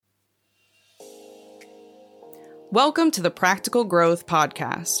Welcome to the Practical Growth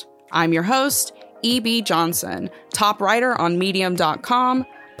Podcast. I'm your host, E.B. Johnson, top writer on Medium.com,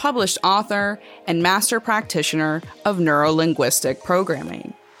 published author, and master practitioner of neuro-linguistic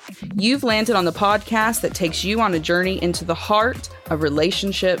programming. You've landed on the podcast that takes you on a journey into the heart of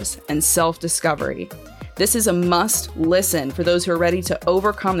relationships and self-discovery. This is a must listen for those who are ready to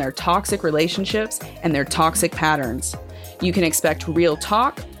overcome their toxic relationships and their toxic patterns. You can expect real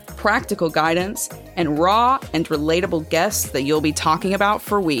talk, practical guidance, and raw and relatable guests that you'll be talking about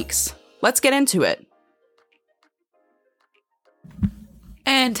for weeks. Let's get into it.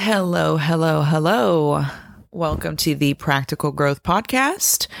 And hello. Welcome to the Practical Growth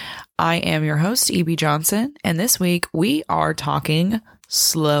Podcast. I am your host, E.B. Johnson, and this week we are talking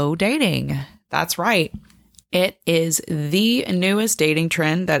slow dating. That's right. It is the newest dating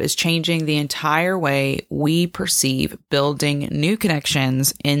trend that is changing the entire way we perceive building new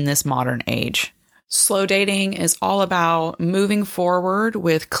connections in this modern age. Slow dating is all about moving forward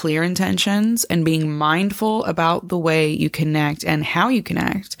with clear intentions and being mindful about the way you connect and how you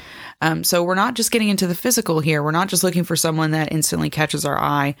connect. So we're not just getting into the physical here. We're not just looking for someone that instantly catches our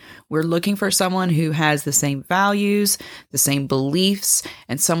eye. We're looking for someone who has the same values, the same beliefs,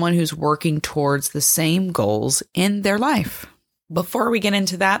 and someone who's working towards the same goals in their life. Before we get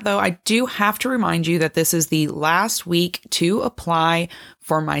into that, though, I do have to remind you that this is the last week to apply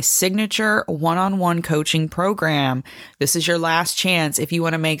for my signature one-on-one coaching program. This is your last chance if you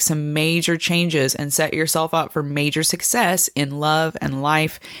want to make some major changes and set yourself up for major success in love and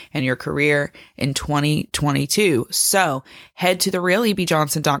life and your career in 2022. So head to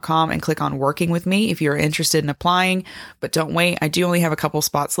therealebjohnson.com and click on working with me if you're interested in applying. But don't wait. I do only have a couple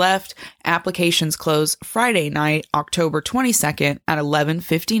spots left. Applications close Friday night, October 22nd at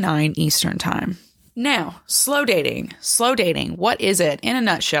 11:59 Eastern Time. Now, slow dating. What is it in a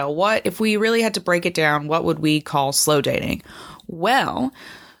nutshell? What, if we really had to break it down, what would we call slow dating? Well,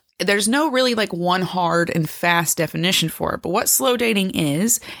 there's no really like one hard and fast definition for it. But what slow dating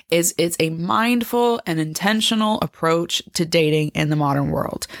is it's a mindful and intentional approach to dating in the modern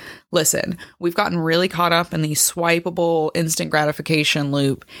world. Listen, we've gotten really caught up in the swipeable instant gratification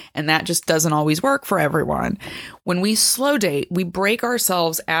loop, and that just doesn't always work for everyone. When we slow date, we break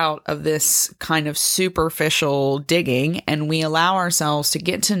ourselves out of this kind of superficial digging, and we allow ourselves to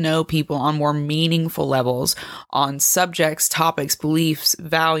get to know people on more meaningful levels, on subjects, topics, beliefs,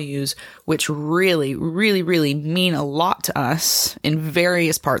 values, which really mean a lot to us in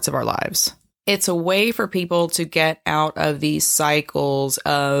various parts of our lives. It's a way for people to get out of these cycles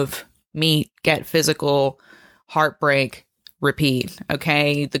of meet, get physical, heartbreak, repeat.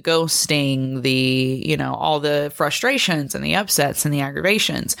 Okay. The ghosting, all the frustrations and the upsets and the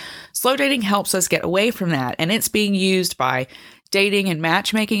aggravations. Slow dating helps us get away from that. And it's being used by dating and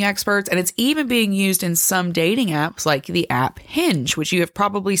matchmaking experts. And it's even being used in some dating apps like the app Hinge, which you have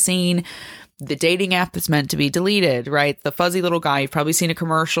probably seen. The dating app that's meant to be deleted, right? The fuzzy little guy. You've probably seen a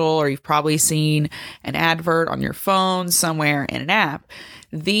commercial or you've probably seen an advert on your phone somewhere in an app.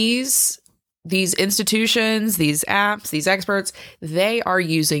 These institutions, these apps, these experts, they are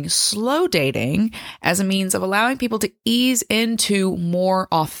using slow dating as a means of allowing people to ease into more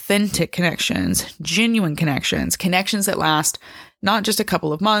authentic connections, genuine connections that last not just a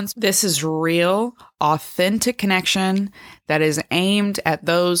couple of months. This is real, authentic connection that is aimed at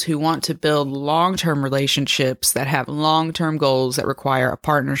those who want to build long-term relationships that have long-term goals that require a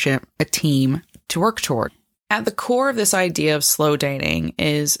partnership, a team to work toward. At the core of this idea of slow dating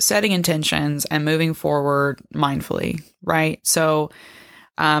is setting intentions and moving forward mindfully, right? So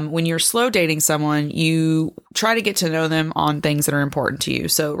when you're slow dating someone, you try to get to know them on things that are important to you.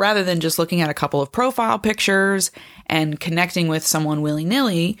 So rather than just looking at a couple of profile pictures and connecting with someone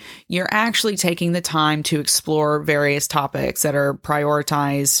willy-nilly, you're actually taking the time to explore various topics that are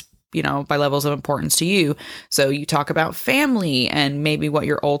prioritized, by levels of importance to you. So you talk about family and maybe what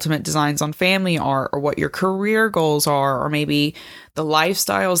your ultimate designs on family are, or what your career goals are, or maybe the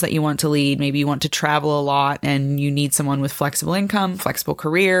lifestyles that you want to lead. Maybe you want to travel a lot and you need someone with flexible income, flexible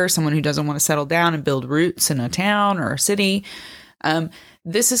career, someone who doesn't want to settle down and build roots in a town or a city.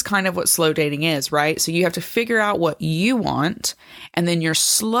 This is kind of what slow dating is, right? So you have to figure out what you want, and then you're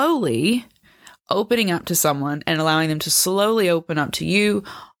slowly opening up to someone and allowing them to slowly open up to you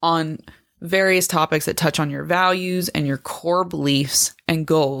on various topics that touch on your values and your core beliefs and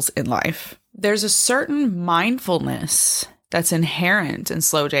goals in life. There's a certain mindfulness that's inherent in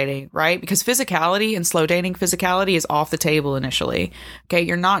slow dating, right? Because physicality in slow dating, physicality is off the table initially. Okay.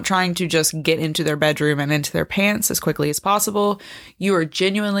 You're not trying to just get into their bedroom and into their pants as quickly as possible. You are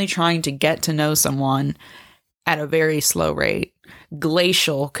genuinely trying to get to know someone at a very slow rate.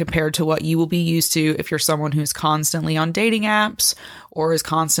 glacial compared to what you will be used to if you're someone who's constantly on dating apps or is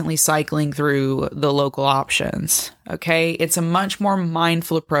constantly cycling through the local options. Okay. It's a much more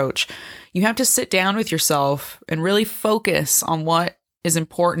mindful approach. You have to sit down with yourself and really focus on what is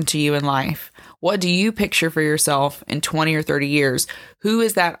important to you in life. What do you picture for yourself in 20 or 30 years? Who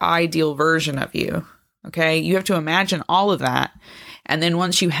is that ideal version of you? Okay. You have to imagine all of that. And then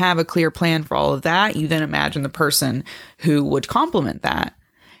once you have a clear plan for all of that, you then imagine the person who would complement that.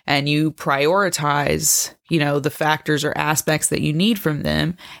 And you prioritize, the factors or aspects that you need from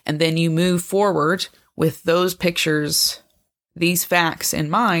them. And then you move forward with those pictures, these facts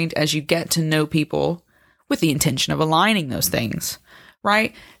in mind as you get to know people with the intention of aligning those things,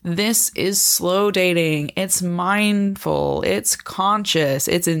 right? This is slow dating. It's mindful. It's conscious.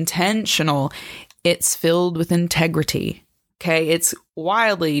 It's intentional. It's filled with integrity. Okay, it's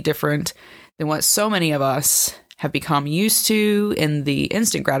wildly different than what so many of us have become used to in the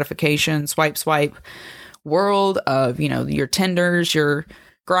instant gratification, swipe world of, your Tinders, your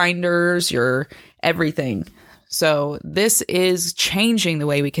Grinders, your everything. So this is changing the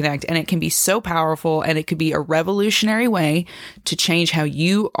way we connect, and it can be so powerful, and it could be a revolutionary way to change how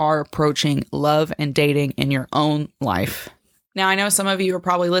you are approaching love and dating in your own life. Now, I know some of you are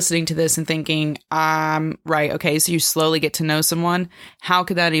probably listening to this and thinking, right, okay, so you slowly get to know someone. How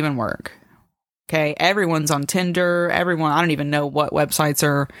could that even work? Okay, everyone's on Tinder. I don't even know what websites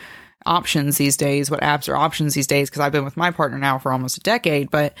are options these days, what apps are options these days, because I've been with my partner now for almost a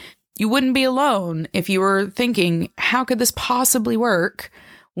decade. But you wouldn't be alone if you were thinking, how could this possibly work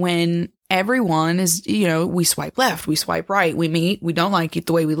when everyone is, we swipe left, we swipe right, we meet, we don't like it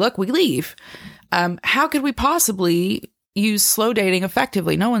the way we look, we leave. How could we possibly use slow dating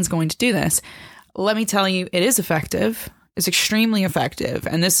effectively? No one's going to do this. Let me tell you, it is effective. It's extremely effective.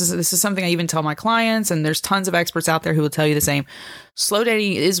 And this is something I even tell my clients, and there's tons of experts out there who will tell you the same. Slow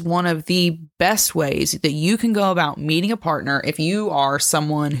dating is one of the best ways that you can go about meeting a partner if you are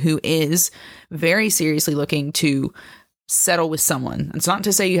someone who is very seriously looking to settle with someone. It's not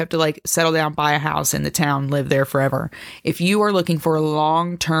to say you have to settle down, buy a house in the town, live there forever. If you are looking for a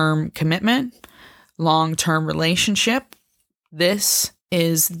long-term commitment, long-term relationship, this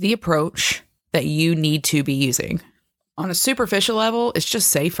is the approach that you need to be using. On a superficial level, it's just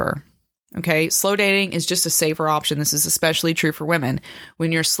safer. Okay, slow dating is just a safer option. This is especially true for women.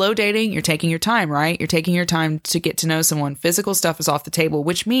 When you're slow dating, you're taking your time, right? You're taking your time to get to know someone. Physical stuff is off the table,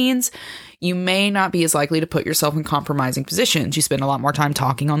 which means you may not be as likely to put yourself in compromising positions. You spend a lot more time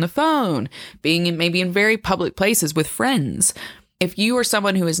talking on the phone, being maybe in very public places with friends. If you are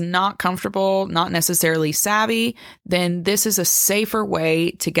someone who is not comfortable, not necessarily savvy, then this is a safer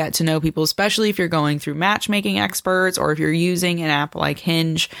way to get to know people, especially if you're going through matchmaking experts or if you're using an app like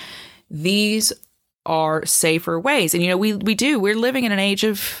Hinge. These are safer ways. And, we're living in an age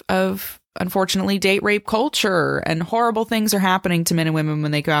of unfortunately date rape culture, and horrible things are happening to men and women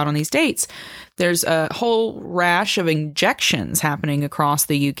when they go out on these dates. There's a whole rash of injections happening across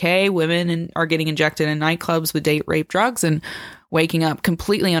the UK. Women are getting injected in nightclubs with date rape drugs and waking up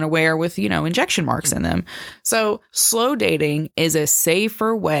completely unaware with, injection marks in them. So slow dating is a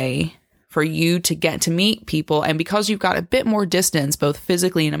safer way for you to get to meet people. And because you've got a bit more distance, both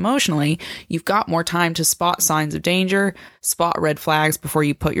physically and emotionally, you've got more time to spot signs of danger, spot red flags before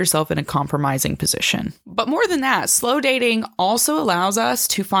you put yourself in a compromising position. But more than that, slow dating also allows us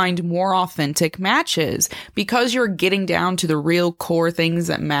to find more authentic matches because you're getting down to the real core things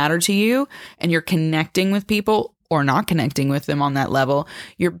that matter to you, and you're connecting with people or not connecting with them on that level.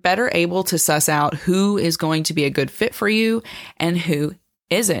 You're better able to suss out who is going to be a good fit for you and who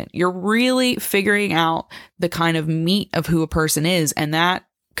isn't. You're really figuring out the kind of meat of who a person is, and that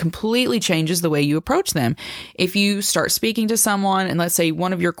completely changes the way you approach them. If you start speaking to someone, and let's say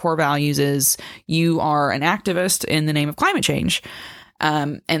one of your core values is you are an activist in the name of climate change,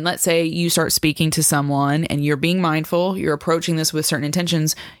 and let's say you start speaking to someone and you're being mindful, you're approaching this with certain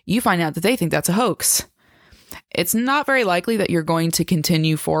intentions, you find out that they think that's a hoax. It's not very likely that you're going to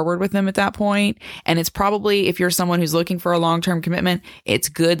continue forward with them at that point. And it's probably, if you're someone who's looking for a long-term commitment, it's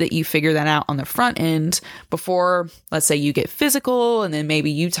good that you figure that out on the front end before, let's say, you get physical, and then maybe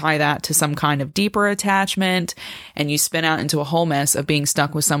you tie that to some kind of deeper attachment and you spin out into a whole mess of being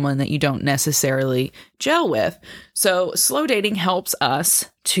stuck with someone that you don't necessarily gel with. So slow dating helps us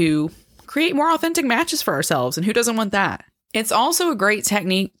to create more authentic matches for ourselves. And who doesn't want that? It's also a great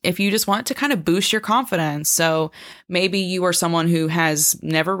technique if you just want to kind of boost your confidence. So maybe you are someone who has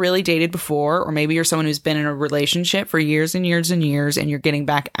never really dated before, or maybe you're someone who's been in a relationship for years and years and years, and you're getting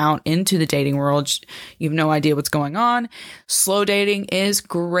back out into the dating world. You have no idea what's going on. Slow dating is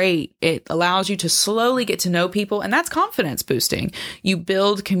great. It allows you to slowly get to know people, and that's confidence boosting. You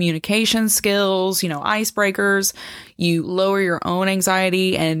build communication skills, icebreakers, you lower your own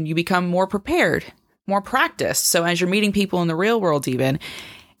anxiety, and you become more prepared, more practiced. So as you're meeting people in the real world, even,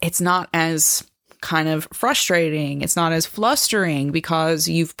 it's not as kind of frustrating. It's not as flustering because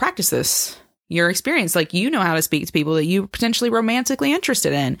you've practiced this. You're experienced, like you know how to speak to people that you're potentially romantically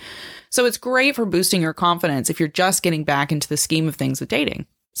interested in. So it's great for boosting your confidence if you're just getting back into the scheme of things with dating.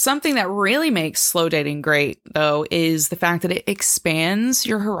 Something that really makes slow dating great, though, is the fact that it expands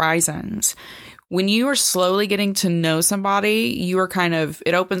your horizons. When you are slowly getting to know somebody,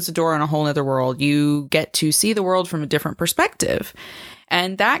 it opens the door on a whole other world. You get to see the world from a different perspective.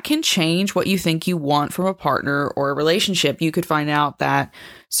 And that can change what you think you want from a partner or a relationship. You could find out that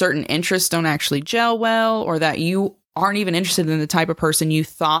certain interests don't actually gel well, or that you aren't even interested in the type of person you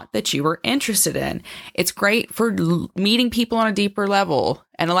thought that you were interested in. It's great for meeting people on a deeper level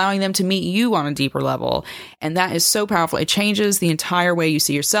and allowing them to meet you on a deeper level. And that is so powerful. It changes the entire way you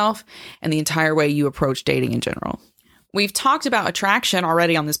see yourself and the entire way you approach dating in general. We've talked about attraction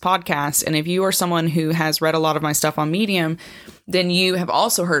already on this podcast. And if you are someone who has read a lot of my stuff on Medium, then you have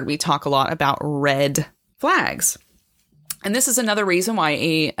also heard me talk a lot about red flags. And this is another reason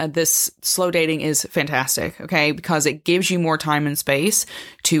why this slow dating is fantastic, okay? Because it gives you more time and space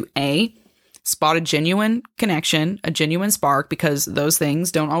to spot a genuine connection, a genuine spark, because those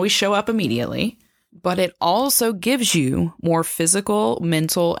things don't always show up immediately. But it also gives you more physical,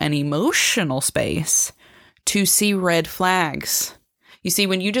 mental, and emotional space to see red flags. You see,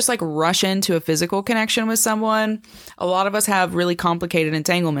 when you just rush into a physical connection with someone, a lot of us have really complicated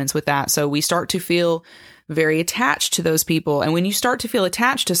entanglements with that. So we start to feel very attached to those people. And when you start to feel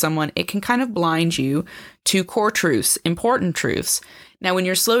attached to someone, it can kind of blind you to core truths, important truths. Now, when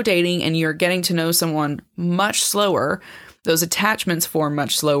you're slow dating and you're getting to know someone much slower, those attachments form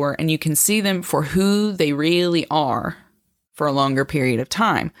much slower, and you can see them for who they really are for a longer period of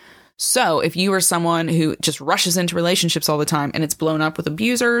time. So if you are someone who just rushes into relationships all the time and it's blown up with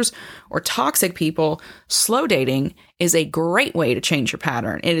abusers or toxic people, slow dating is a great way to change your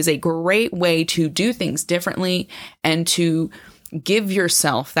pattern. It is a great way to do things differently and to give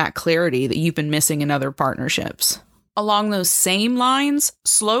yourself that clarity that you've been missing in other partnerships. Along those same lines,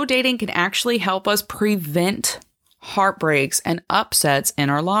 slow dating can actually help us prevent heartbreaks and upsets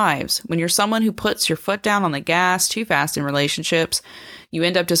in our lives. When you're someone who puts your foot down on the gas too fast in relationships, you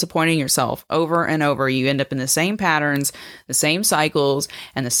end up disappointing yourself over and over. You end up in the same patterns, the same cycles,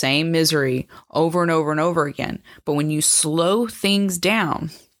 and the same misery over and over and over again. But when you slow things down,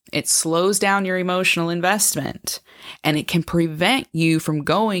 it slows down your emotional investment, and it can prevent you from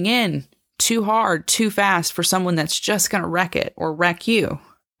going in too hard, too fast for someone that's just going to wreck it or wreck you,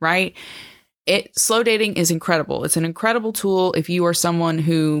 right? Slow dating is incredible. It's an incredible tool if you are someone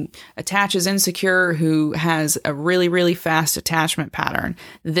who attaches insecure, who has a really, really fast attachment pattern.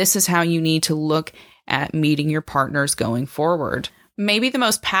 This is how you need to look at meeting your partners going forward. Maybe the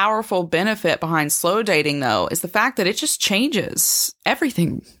most powerful benefit behind slow dating, though, is the fact that it just changes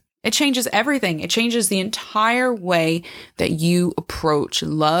everything. It changes everything. It changes the entire way that you approach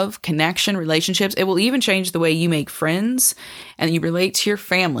love, connection, relationships. It will even change the way you make friends and you relate to your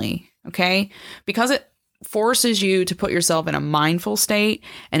family. Okay, because it forces you to put yourself in a mindful state,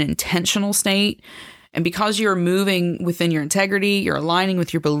 an intentional state. And because you're moving within your integrity, you're aligning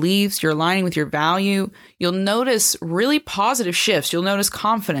with your beliefs, you're aligning with your value, you'll notice really positive shifts. You'll notice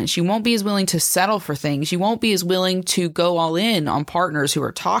confidence. You won't be as willing to settle for things. You won't be as willing to go all in on partners who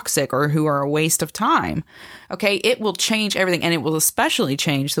are toxic or who are a waste of time. Okay, it will change everything, and it will especially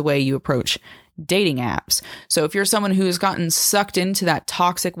change the way you approach dating apps. So if you're someone who has gotten sucked into that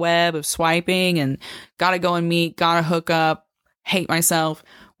toxic web of swiping and gotta go and meet, gotta hook up, hate myself,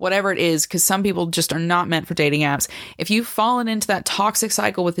 whatever it is, because some people just are not meant for dating apps. If you've fallen into that toxic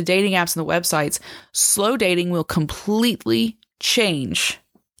cycle with the dating apps and the websites, slow dating will completely change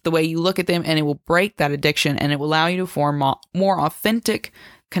the way you look at them, and it will break that addiction, and it will allow you to form more authentic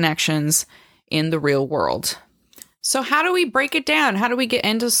connections in the real world. So how do we break it down? How do we get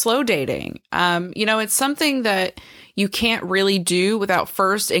into slow dating? It's something that you can't really do without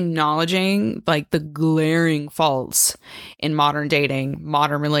first acknowledging the glaring faults in modern dating,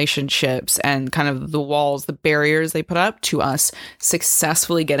 modern relationships, and kind of the walls, the barriers they put up to us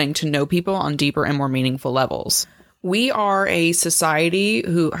successfully getting to know people on deeper and more meaningful levels. We are a society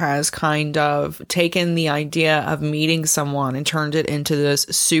who has kind of taken the idea of meeting someone and turned it into this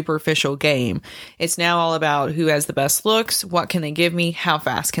superficial game. It's now all about who has the best looks, what can they give me, how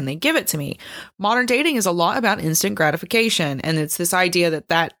fast can they give it to me. Modern dating is a lot about instant gratification, and it's this idea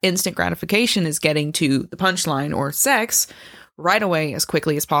that instant gratification is getting to the punchline or sex right away as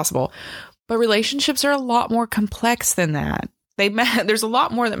quickly as possible. But relationships are a lot more complex than that. There's a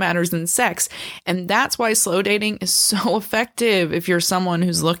lot more that matters than sex. And that's why slow dating is so effective if you're someone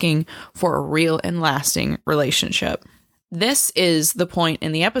who's looking for a real and lasting relationship. This is the point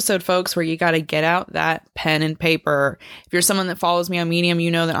in the episode, folks, where you got to get out that pen and paper. If you're someone that follows me on Medium,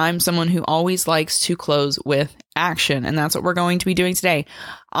 you know that I'm someone who always likes to close with action. And that's what we're going to be doing today.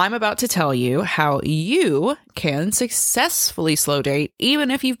 I'm about to tell you how you can successfully slow date,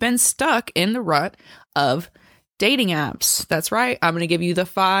 even if you've been stuck in the rut of dating apps. That's right. I'm going to give you the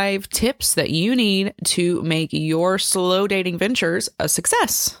 5 tips that you need to make your slow dating ventures a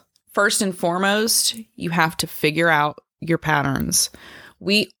success. First and foremost, you have to figure out your patterns.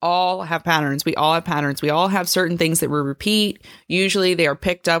 We all have patterns. We all have certain things that we repeat. Usually they are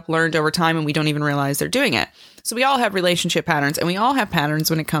picked up, learned over time, and we don't even realize they're doing it. So we all have relationship patterns, and we all have patterns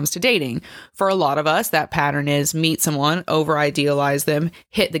when it comes to dating. For a lot of us, that pattern is meet someone, over-idealize them,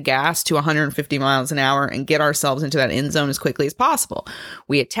 hit the gas to 150 miles an hour, and get ourselves into that end zone as quickly as possible.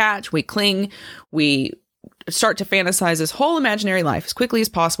 We attach, we cling, we start to fantasize this whole imaginary life as quickly as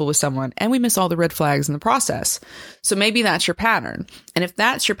possible with someone, and we miss all the red flags in the process. So maybe that's your pattern. And if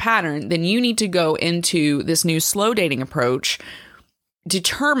that's your pattern, then you need to go into this new slow dating approach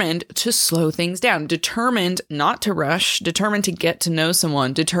determined to slow things down, determined not to rush, determined to get to know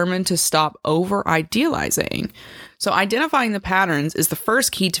someone, determined to stop over idealizing. So identifying the patterns is the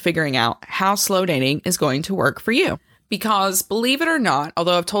first key to figuring out how slow dating is going to work for you. Because believe it or not,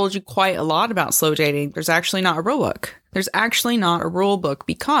 although I've told you quite a lot about slow dating, there's actually not a rule book. There's actually not a rule book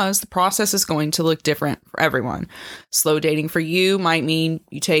because the process is going to look different for everyone. Slow dating for you might mean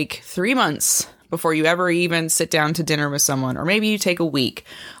you take 3 months before you ever even sit down to dinner with someone, or maybe you take a week,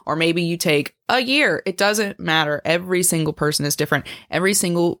 or maybe you take a year. It doesn't matter. Every single person is different. Every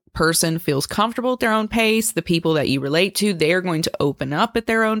single person feels comfortable at their own pace. The people that you relate to, they are going to open up at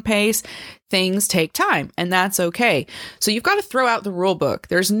their own pace. Things take time, and that's okay. So you've got to throw out the rule book.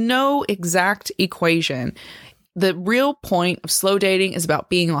 There's no exact equation. The real point of slow dating is about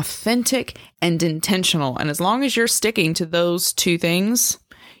being authentic and intentional. And as long as you're sticking to those 2 things,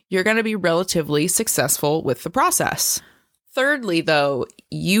 you're going to be relatively successful with the process. Thirdly, though,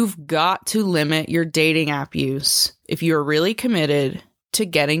 you've got to limit your dating app use if you're really committed to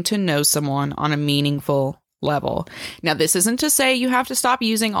getting to know someone on a meaningful level. Now, this isn't to say you have to stop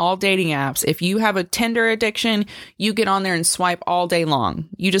using all dating apps. If you have a Tinder addiction, you get on there and swipe all day long.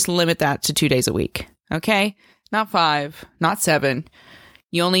 You just limit that to 2 days a week. Okay? Not 5, not 7.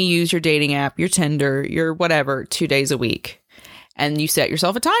 You only use your dating app, your Tinder, your whatever, 2 days a week. And you set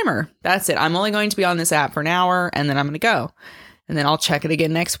yourself a timer. That's it. I'm only going to be on this app for an hour, and then I'm going to go. And then I'll check it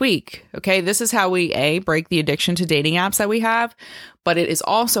again next week. Okay, this is how we, break the addiction to dating apps that we have, but it is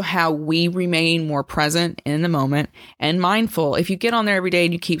also how we remain more present in the moment and mindful. If you get on there every day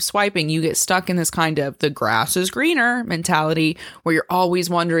and you keep swiping, you get stuck in this kind of the grass is greener mentality where you're always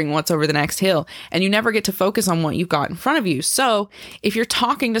wondering what's over the next hill, and you never get to focus on what you've got in front of you. So if you're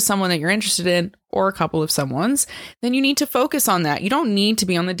talking to someone that you're interested in, or a couple of someone's, then you need to focus on that. You don't need to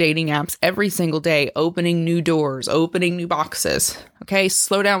be on the dating apps every single day, opening new doors, opening new boxes. Okay,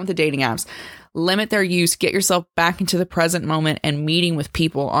 slow down with the dating apps. Limit their use, get yourself back into the present moment and meeting with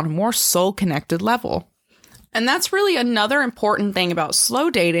people on a more soul-connected level. And that's really another important thing about slow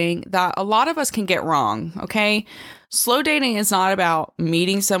dating that a lot of us can get wrong, okay? Slow dating is not about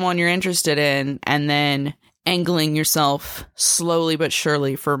meeting someone you're interested in and then angling yourself slowly but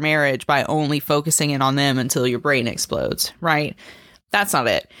surely for marriage by only focusing in on them until your brain explodes, right? That's not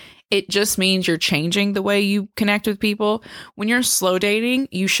it. It just means you're changing the way you connect with people. When you're slow dating,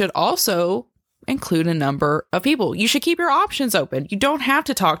 you should also include a number of people. You should keep your options open. You don't have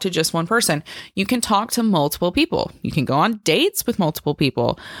to talk to just one person. You can talk to multiple people. You can go on dates with multiple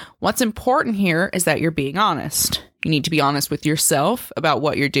people. What's important here is that you're being honest. You need to be honest with yourself about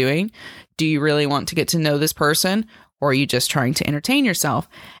what you're doing. Do you really want to get to know this person, or are you just trying to entertain yourself?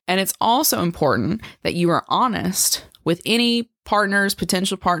 And it's also important that you are honest with any partners,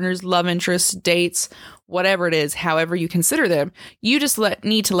 potential partners, love interests, dates, whatever it is, however you consider them. You just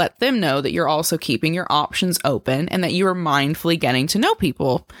need to let them know that you're also keeping your options open and that you are mindfully getting to know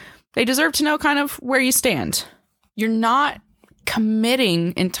people. They deserve to know kind of where you stand. You're not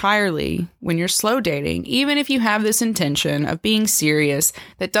committing entirely when you're slow dating. Even if you have this intention of being serious,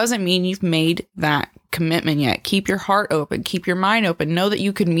 that doesn't mean you've made that commitment yet. Keep your heart open. Keep your mind open. Know that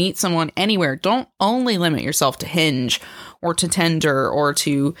you could meet someone anywhere. Don't only limit yourself to Hinge or to Tinder or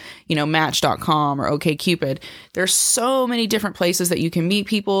to, Match.com or OkCupid. There's so many different places that you can meet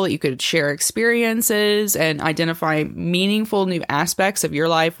people. You could share experiences and identify meaningful new aspects of your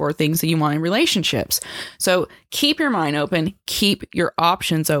life or things that you want in relationships. So keep your mind open, keep your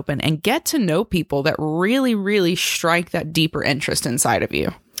options open, and get to know people that really, really strike that deeper interest inside of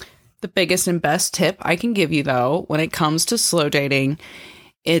you. The biggest and best tip I can give you, though, when it comes to slow dating,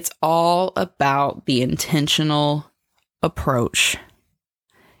 it's all about the intentional approach.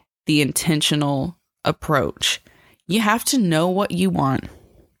 The intentional approach. You have to know what you want.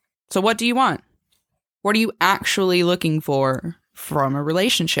 So what do you want? What are you actually looking for from a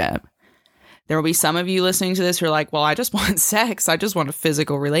relationship? There will be some of you listening to this who are like, well, I just want sex. I just want a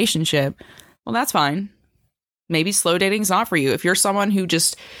physical relationship. Well, that's fine. Maybe slow dating is not for you. If you're someone who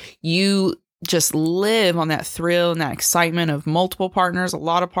you just live on that thrill and that excitement of multiple partners, a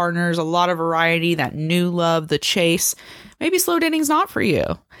lot of variety, that new love, the chase, maybe slow dating is not for you.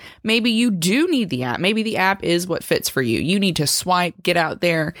 Maybe you do need the app. Maybe the app is what fits for you. You need to swipe, get out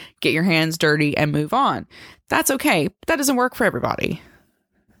there, get your hands dirty, and move on. That's okay. But that doesn't work for everybody.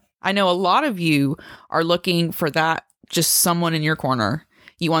 I know a lot of you are looking for that, just someone in your corner.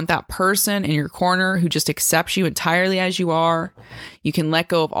 You want that person in your corner who just accepts you entirely as you are. You can let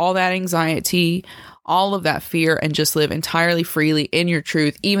go of all that anxiety, all of that fear, and just live entirely freely in your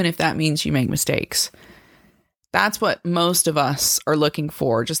truth, even if that means you make mistakes. That's what most of us are looking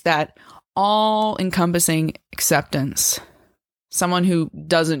for, just that all-encompassing acceptance. Someone who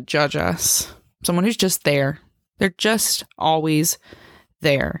doesn't judge us. Someone who's just there. They're just always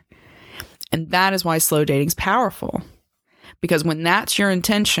there. And that is why slow dating is powerful. Because when that's your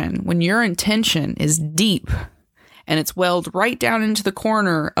intention, when your intention is deep and it's welled right down into the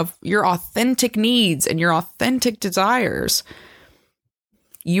corner of your authentic needs and your authentic desires,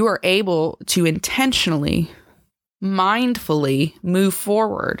 you are able to intentionally, mindfully move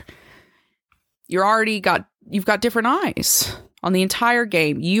forward. You've got different eyes on the entire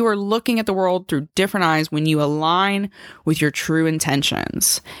game. You are looking at the world through different eyes when you align with your true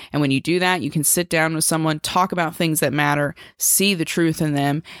intentions. And when you do that, you can sit down with someone, talk about things that matter, see the truth in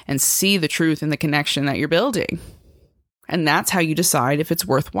them, and see the truth in the connection that you're building. And that's how you decide if it's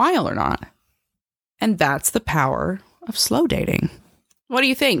worthwhile or not. And that's the power of slow dating. What do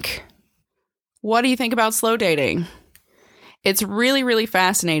you think? What do you think about slow dating? It's really, really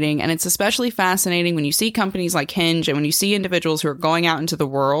fascinating, and it's especially fascinating when you see companies like Hinge and when you see individuals who are going out into the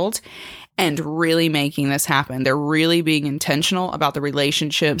world and really making this happen. They're really being intentional about the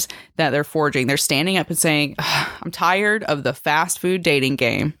relationships that they're forging. They're standing up and saying, I'm tired of the fast food dating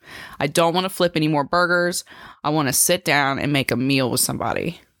game. I don't want to flip any more burgers. I want to sit down and make a meal with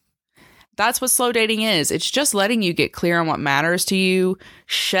somebody. That's what slow dating is. It's just letting you get clear on what matters to you,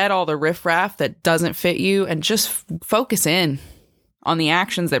 shed all the riffraff that doesn't fit you, and just focus in on the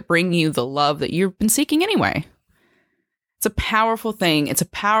actions that bring you the love that you've been seeking anyway. It's a powerful thing. It's a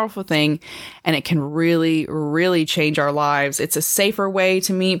powerful thing, and it can really, really change our lives. It's a safer way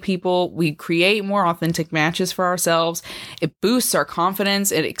to meet people. We create more authentic matches for ourselves. It boosts our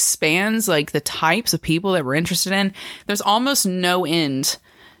confidence. It expands the types of people that we're interested in. There's almost no end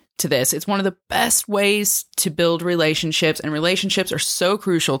to this. It's one of the best ways to build relationships, and relationships are so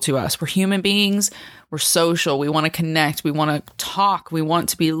crucial to us. We're human beings. We're social. We want to connect. We want to talk. We want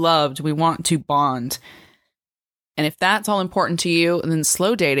to be loved. We want to bond. And if that's all important to you, then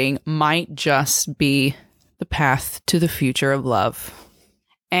slow dating might just be the path to the future of love.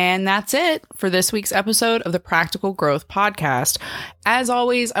 And that's it for this week's episode of the Practical Growth Podcast. As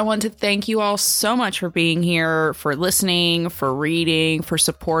always, I want to thank you all so much for being here, for listening, for reading, for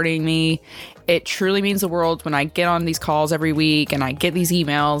supporting me. It truly means the world when I get on these calls every week and I get these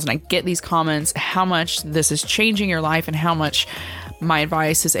emails and I get these comments, how much this is changing your life and how much my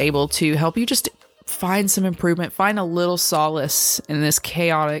advice is able to help you just find some improvement, find a little solace in this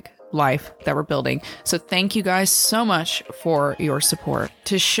chaotic life that we're building. So thank you guys so much for your support.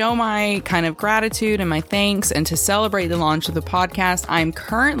 To show my kind of gratitude and my thanks and to celebrate the launch of the podcast, I'm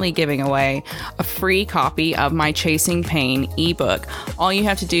currently giving away a free copy of my Chasing Pain ebook. All you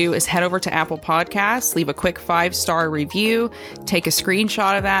have to do is head over to Apple Podcasts, leave a quick 5-star review, take a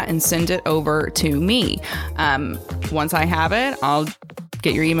screenshot of that and send it over to me. Once I have it, I'll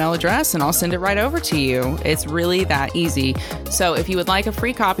get your email address and I'll send it right over to you. It's really that easy. So if you would like a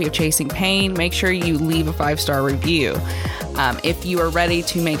free copy of Chasing Pain, make sure you leave a 5-star review. If you are ready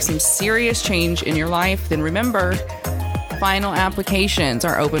to make some serious change in your life, then remember, final applications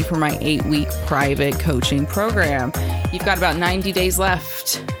are open for my 8-week private coaching program. You've got about 90 days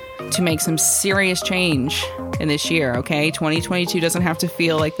left to make some serious change in this year, okay? 2022 doesn't have to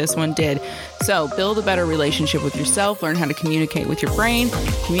feel like this one did. So build a better relationship with yourself, learn how to communicate with your brain,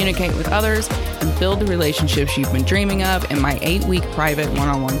 communicate with others, and build the relationships you've been dreaming of in my 8-week private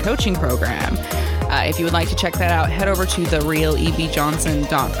one-on-one coaching program. If you would like to check that out, head over to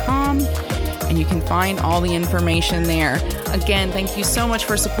therealebjohnson.com. and you can find all the information there. Again, thank you so much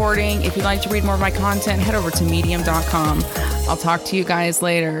for supporting. If you'd like to read more of my content, head over to medium.com. I'll talk to you guys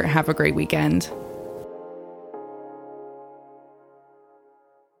later. Have a great weekend.